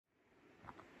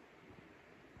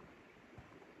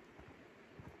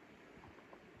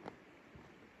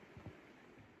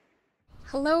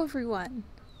Hello, everyone.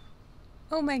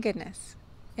 Oh my goodness.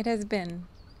 It has been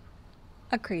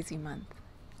a crazy month.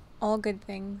 All good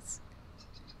things,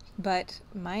 but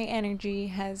my energy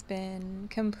has been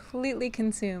completely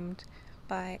consumed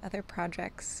by other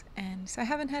projects, and so I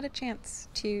haven't had a chance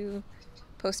to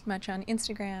post much on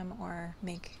Instagram or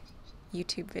make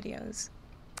YouTube videos.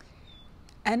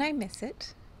 And I miss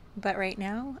it, but right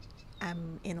now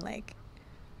I'm in like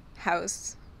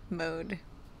house mode.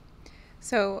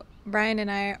 So, Brian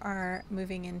and I are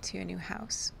moving into a new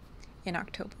house in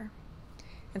October.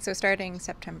 And so, starting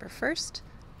September 1st,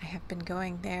 I have been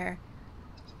going there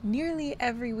nearly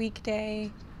every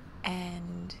weekday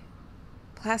and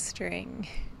plastering,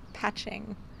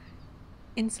 patching,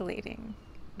 insulating,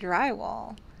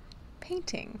 drywall,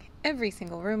 painting every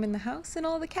single room in the house and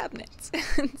all the cabinets.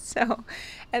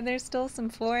 And there's still some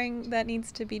flooring that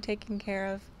needs to be taken care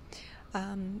of.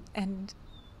 And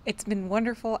it's been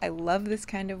wonderful. I love this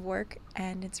kind of work,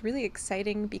 and it's really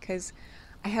exciting because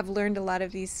I have learned a lot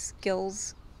of these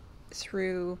skills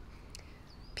through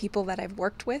people that I've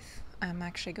worked with. I'm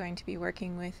actually going to be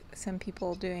working with some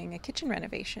people doing a kitchen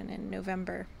renovation in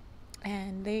November,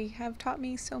 and they have taught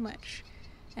me so much.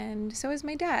 And so is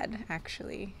my dad,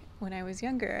 actually. When I was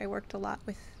younger, I worked a lot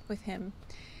with him.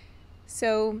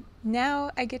 So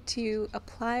now I get to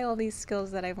apply all these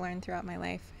skills that I've learned throughout my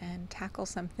life and tackle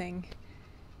something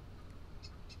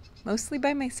mostly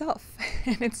by myself.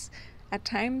 And it's at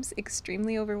times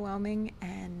extremely overwhelming,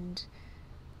 and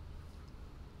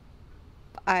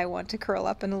I want to curl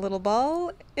up in a little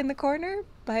ball in the corner,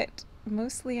 but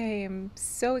mostly I am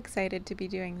so excited to be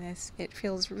doing this. It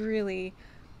feels really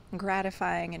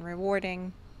gratifying and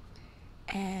rewarding,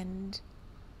 and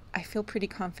I feel pretty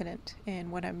confident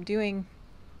in what I'm doing.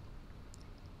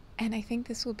 And I think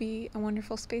this will be a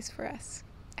wonderful space for us.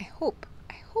 I hope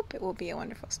it will be a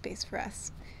wonderful space for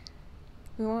us.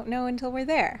 We won't know until we're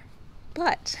there.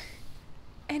 But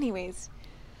anyways,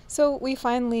 so we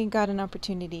finally got an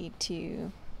opportunity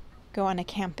to go on a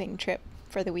camping trip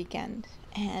for the weekend,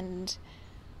 and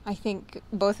I think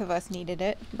both of us needed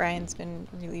it. Brian's been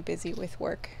really busy with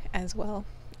work as well,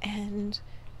 and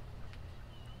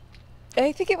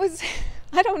I think it was,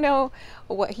 I don't know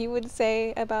what he would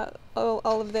say about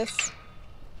all of this,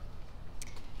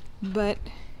 but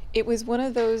it was one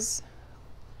of those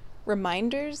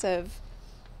reminders of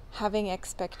having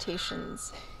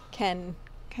expectations can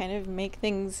kind of make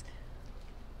things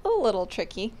a little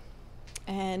tricky.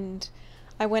 And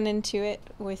I went into it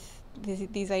with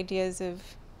these ideas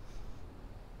of,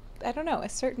 I don't know, a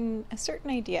certain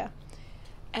idea,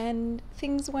 and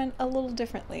things went a little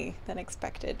differently than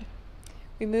expected.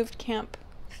 We moved camp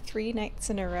 3 nights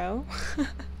in a row.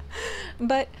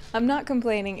 But I'm not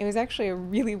complaining. It was actually a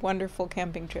really wonderful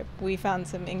camping trip. We found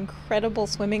some incredible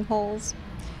swimming holes.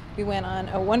 We went on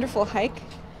a wonderful hike.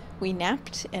 We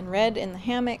napped and read in the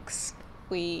hammocks.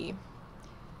 We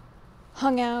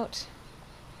hung out,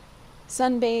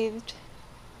 sunbathed.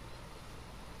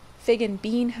 Fig and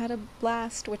Bean had a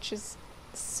blast, which is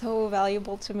so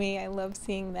valuable to me. I love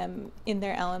seeing them in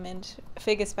their element.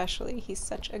 Fig especially. He's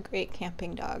such a great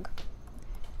camping dog.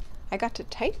 I got to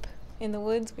type in the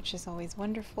woods, which is always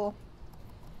wonderful.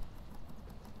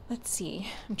 Let's see.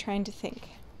 I'm trying to think.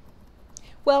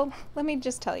 Well, let me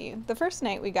just tell you. The first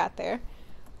night we got there,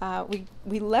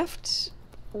 we left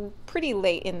pretty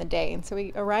late in the day, and so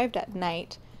we arrived at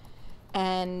night,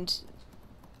 and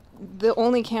the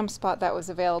only camp spot that was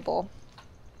available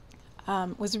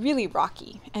was really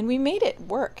rocky, and we made it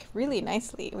work really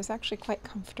nicely. It was actually quite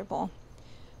comfortable,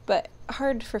 but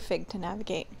hard for Fig to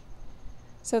navigate.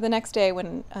 So the next day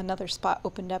when another spot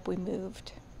opened up, we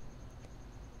moved.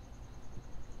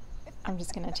 I'm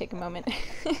just going to take a moment.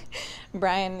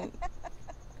 Brian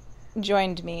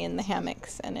joined me in the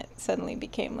hammocks, and it suddenly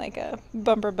became like a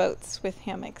bumper boats with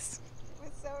hammocks. It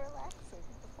was so relaxing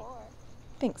before.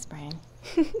 Thanks, Brian.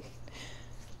 There we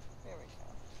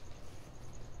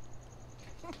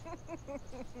go.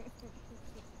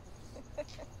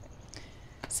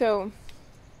 So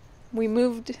we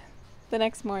moved the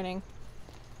next morning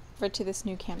to this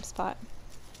new camp spot,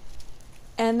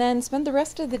 and then spent the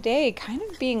rest of the day kind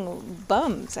of being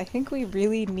bums. I think we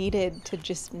really needed to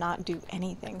just not do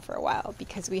anything for a while,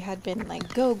 because we had been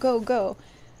like, go, go, go.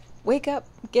 Wake up,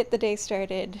 get the day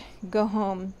started, go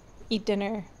home, eat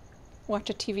dinner, watch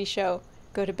a TV show,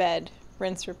 go to bed,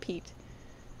 rinse, repeat.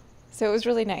 So it was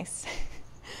really nice.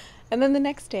 And then the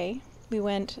next day, we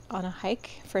went on a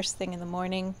hike first thing in the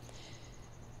morning,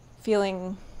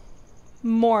 feeling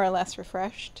more or less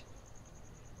refreshed,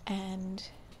 and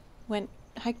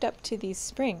hiked up to these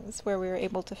springs where we were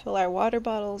able to fill our water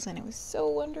bottles, and it was so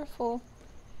wonderful.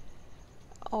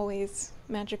 Always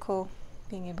magical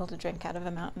being able to drink out of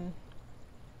a mountain.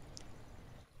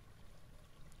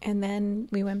 And then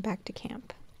we went back to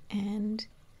camp, and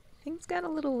things got a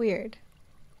little weird.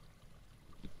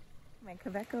 My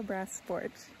Kaweco brass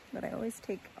sport that I always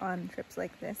take on trips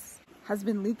like this has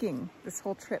been leaking this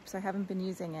whole trip, so I haven't been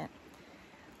using it.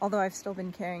 Although I've still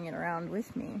been carrying it around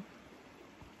with me,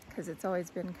 because it's always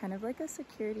been kind of like a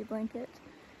security blanket.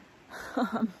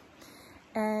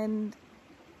 And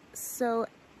so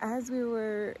as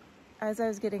I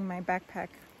was getting my backpack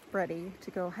ready to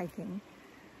go hiking,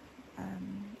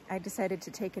 I decided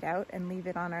to take it out and leave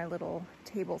it on our little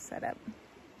table setup,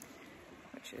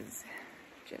 which is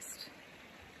just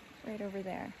right over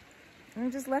there. And I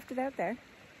just left it out there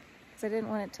because I didn't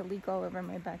want it to leak all over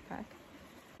my backpack.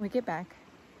 We get back,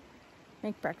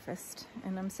 make breakfast,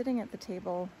 and I'm sitting at the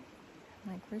table,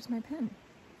 I'm like, where's my pen?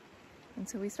 And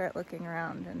so we start looking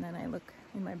around, and then I look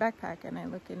in my backpack, and I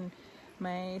look in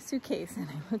my suitcase, and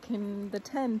I look in the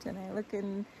tent, and I look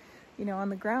in, you know, on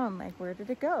the ground, like, where did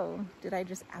it go? Did I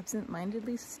just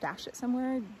absent-mindedly stash it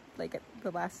somewhere, like, at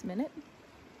the last minute?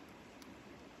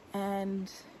 And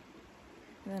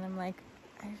then I'm like,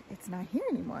 it's not here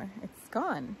anymore. It's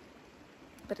gone.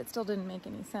 But it still didn't make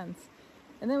any sense.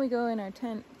 And then we go in our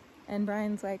tent, and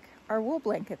Brian's like, our wool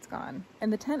blanket's gone.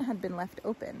 And the tent had been left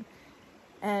open.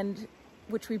 And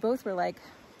which we both were like,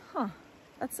 huh,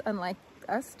 that's unlike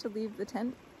us to leave the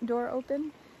tent door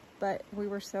open. But we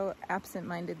were so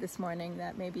absent-minded this morning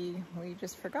that maybe we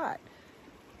just forgot.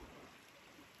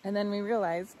 And then we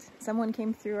realized someone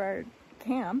came through our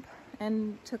camp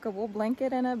and took a wool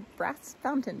blanket and a brass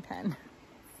fountain pen.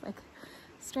 Like,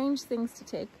 strange things to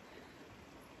take.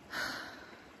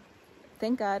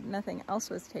 Thank God nothing else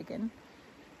was taken.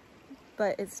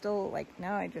 But it's still, like,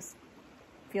 now I just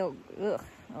feel, ugh,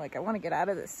 like I want to get out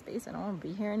of this space. I don't want to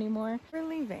be here anymore. We're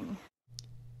leaving.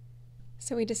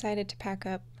 So we decided to pack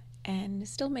up and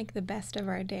still make the best of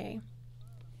our day.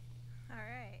 All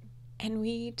right. And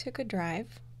we took a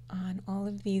drive on all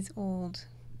of these old,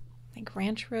 like,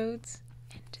 ranch roads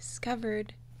and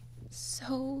discovered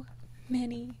so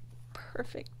many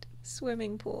perfect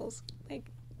swimming pools,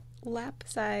 like lap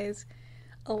size,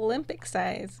 Olympic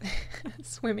size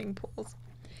swimming pools.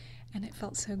 And it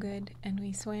felt so good, and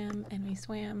we swam and we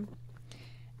swam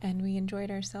and we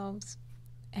enjoyed ourselves.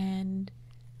 And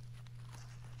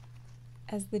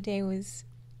as the day was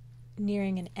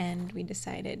nearing an end, we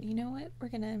decided, you know what, we're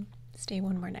gonna stay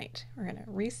one more night. We're gonna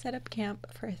reset up camp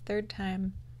for a third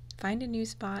time, find a new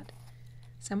spot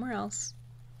somewhere else,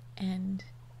 and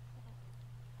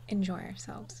enjoy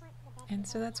ourselves. And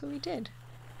so that's what we did.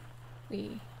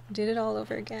 We did it all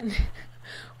over again.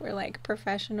 We're like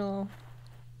professional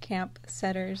camp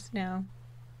setters now.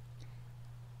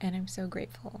 And I'm so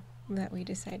grateful that we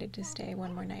decided to stay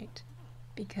one more night,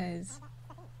 because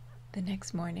the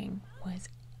next morning was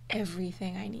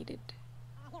everything I needed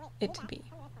it to be.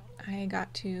 I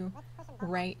got to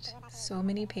write so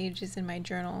many pages in my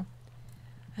journal.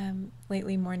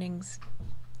 Lately mornings,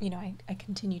 you know, I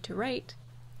continue to write,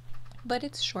 but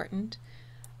it's shortened.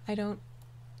 I don't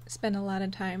spend a lot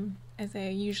of time as I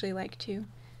usually like to,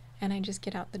 and I just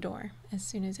get out the door as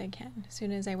soon as I can, as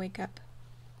soon as I wake up.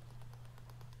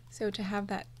 So to have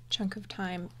that chunk of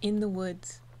time in the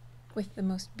woods with the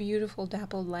most beautiful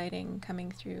dappled lighting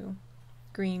coming through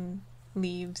green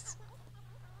leaves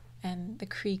and the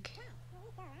creek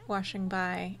washing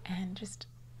by and just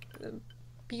the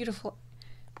beautiful,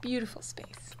 beautiful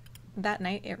space. That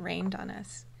night it rained on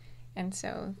us, and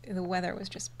so the weather was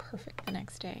just perfect the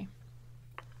next day.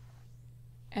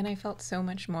 And I felt so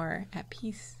much more at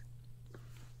peace.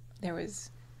 There was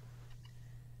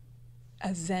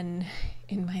a zen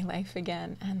in my life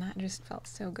again, and that just felt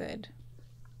so good.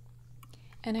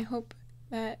 And I hope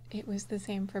that it was the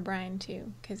same for Brian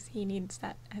too, because he needs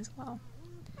that as well.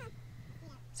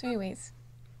 So anyways,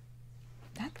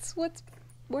 that's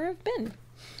where I've been.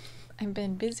 I've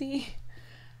been busy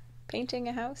painting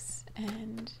a house,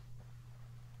 and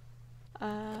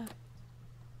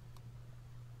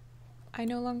I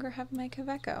no longer have my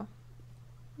Kaweco,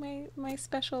 my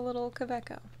special little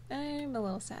Kaweco, and I'm a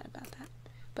little sad about that.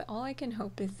 But all I can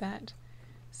hope is that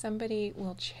somebody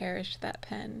will cherish that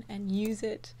pen and use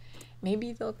it.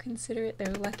 Maybe they'll consider it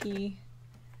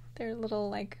their little,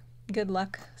 like, good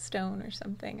luck stone or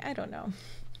something. I don't know.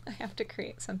 I have to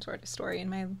create some sort of story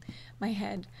in my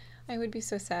head. I would be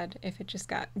so sad if it just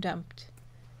got dumped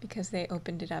because they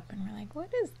opened it up and were like, what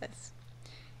is this?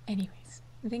 Anyways,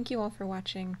 thank you all for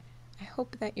watching. I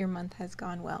hope that your month has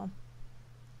gone well.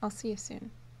 I'll see you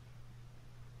soon.